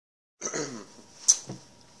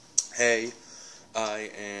Hey, I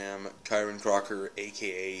am Kyron Crocker,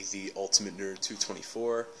 aka the Ultimate Nerd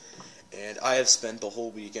 224, and I have spent the whole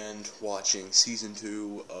weekend watching Season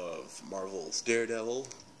 2 of Marvel's Daredevil,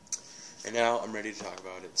 and now I'm ready to talk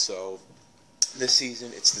about it. So, this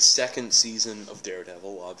season, it's the second season of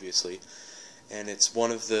Daredevil, obviously, and it's one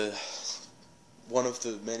of the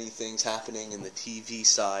many things happening in the TV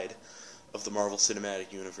side of the Marvel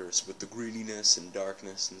Cinematic Universe, with the grittiness and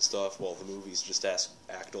darkness and stuff, while the movies just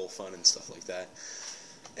act all fun and stuff like that.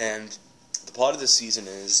 And the plot of this season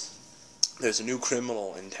is, there's a new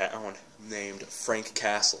criminal in town named Frank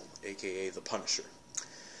Castle, aka the Punisher.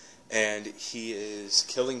 And he is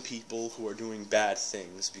killing people who are doing bad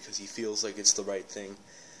things because he feels like it's the right thing.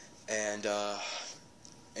 And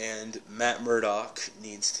Matt Murdock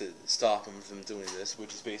needs to stop him from doing this,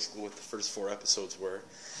 which is basically what the first 4 episodes were.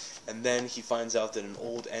 And then he finds out that an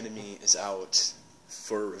old enemy is out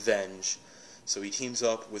for revenge, so he teams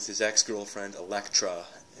up with his ex-girlfriend Elektra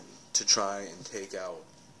to try and take out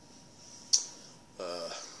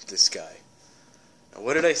this guy. Now,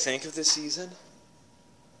 what did I think of this season?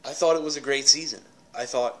 I thought it was a great season. I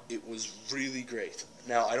thought it was really great.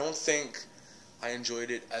 Now, I don't think I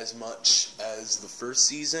enjoyed it as much as the first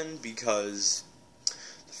season, because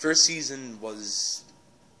the first season was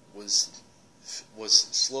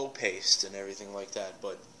slow-paced and everything like that,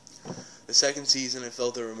 but the second season I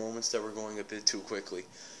felt there were moments that were going a bit too quickly.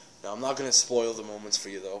 Now, I'm not going to spoil the moments for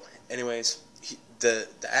you, though. Anyways, the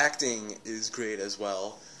acting is great as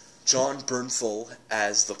well. Jon Bernthal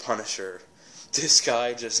as the Punisher, this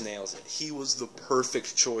guy just nails it. He was the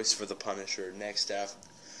perfect choice for the Punisher, next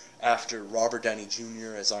after Robert Downey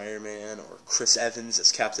Jr. as Iron Man or Chris Evans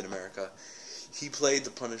as Captain America. He played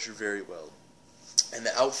the Punisher very well. And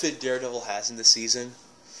the outfit Daredevil has in this season,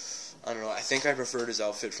 I don't know, I think I preferred his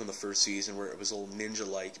outfit from the first season, where it was all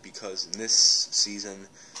ninja-like, because in this season,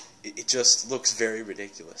 it just looks very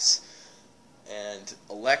ridiculous. And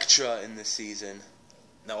Elektra in this season,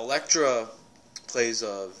 now Elektra plays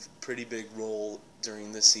a pretty big role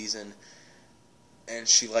during this season, and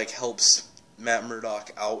she, like, helps Matt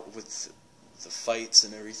Murdock out with the fights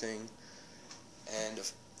and everything, and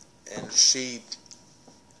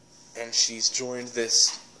she's joined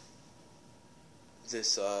this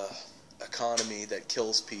economy that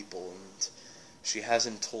kills people, and she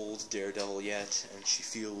hasn't told Daredevil yet, and she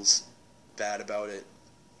feels bad about it.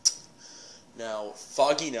 Now,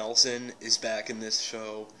 Foggy Nelson is back in this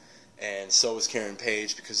show, and so is Karen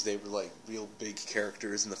Page, because they were like real big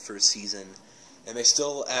characters in the first season, and they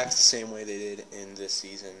still act the same way they did in this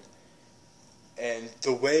season. And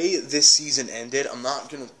the way this season ended, I'm not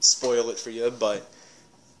going to spoil it for you, but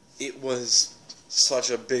it was such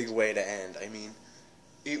a big way to end. I mean,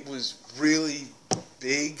 it was really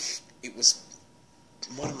big. It was...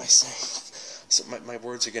 What am I saying? So my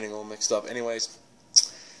words are getting all mixed up. Anyways,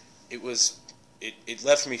 it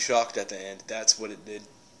left me shocked at the end. That's what it did.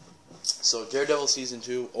 So, Daredevil Season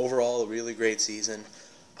 2, overall, a really great season.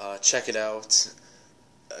 Check it out.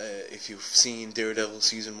 If you've seen Daredevil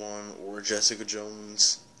Season 1 or Jessica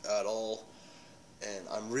Jones at all. And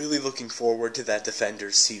I'm really looking forward to that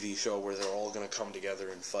Defenders TV show where they're all going to come together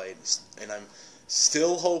and fight. And I'm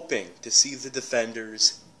still hoping to see the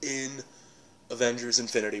Defenders in Avengers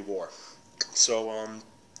Infinity War. So,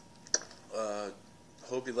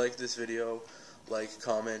 hope you liked this video. Like,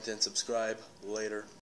 comment, and subscribe. Later.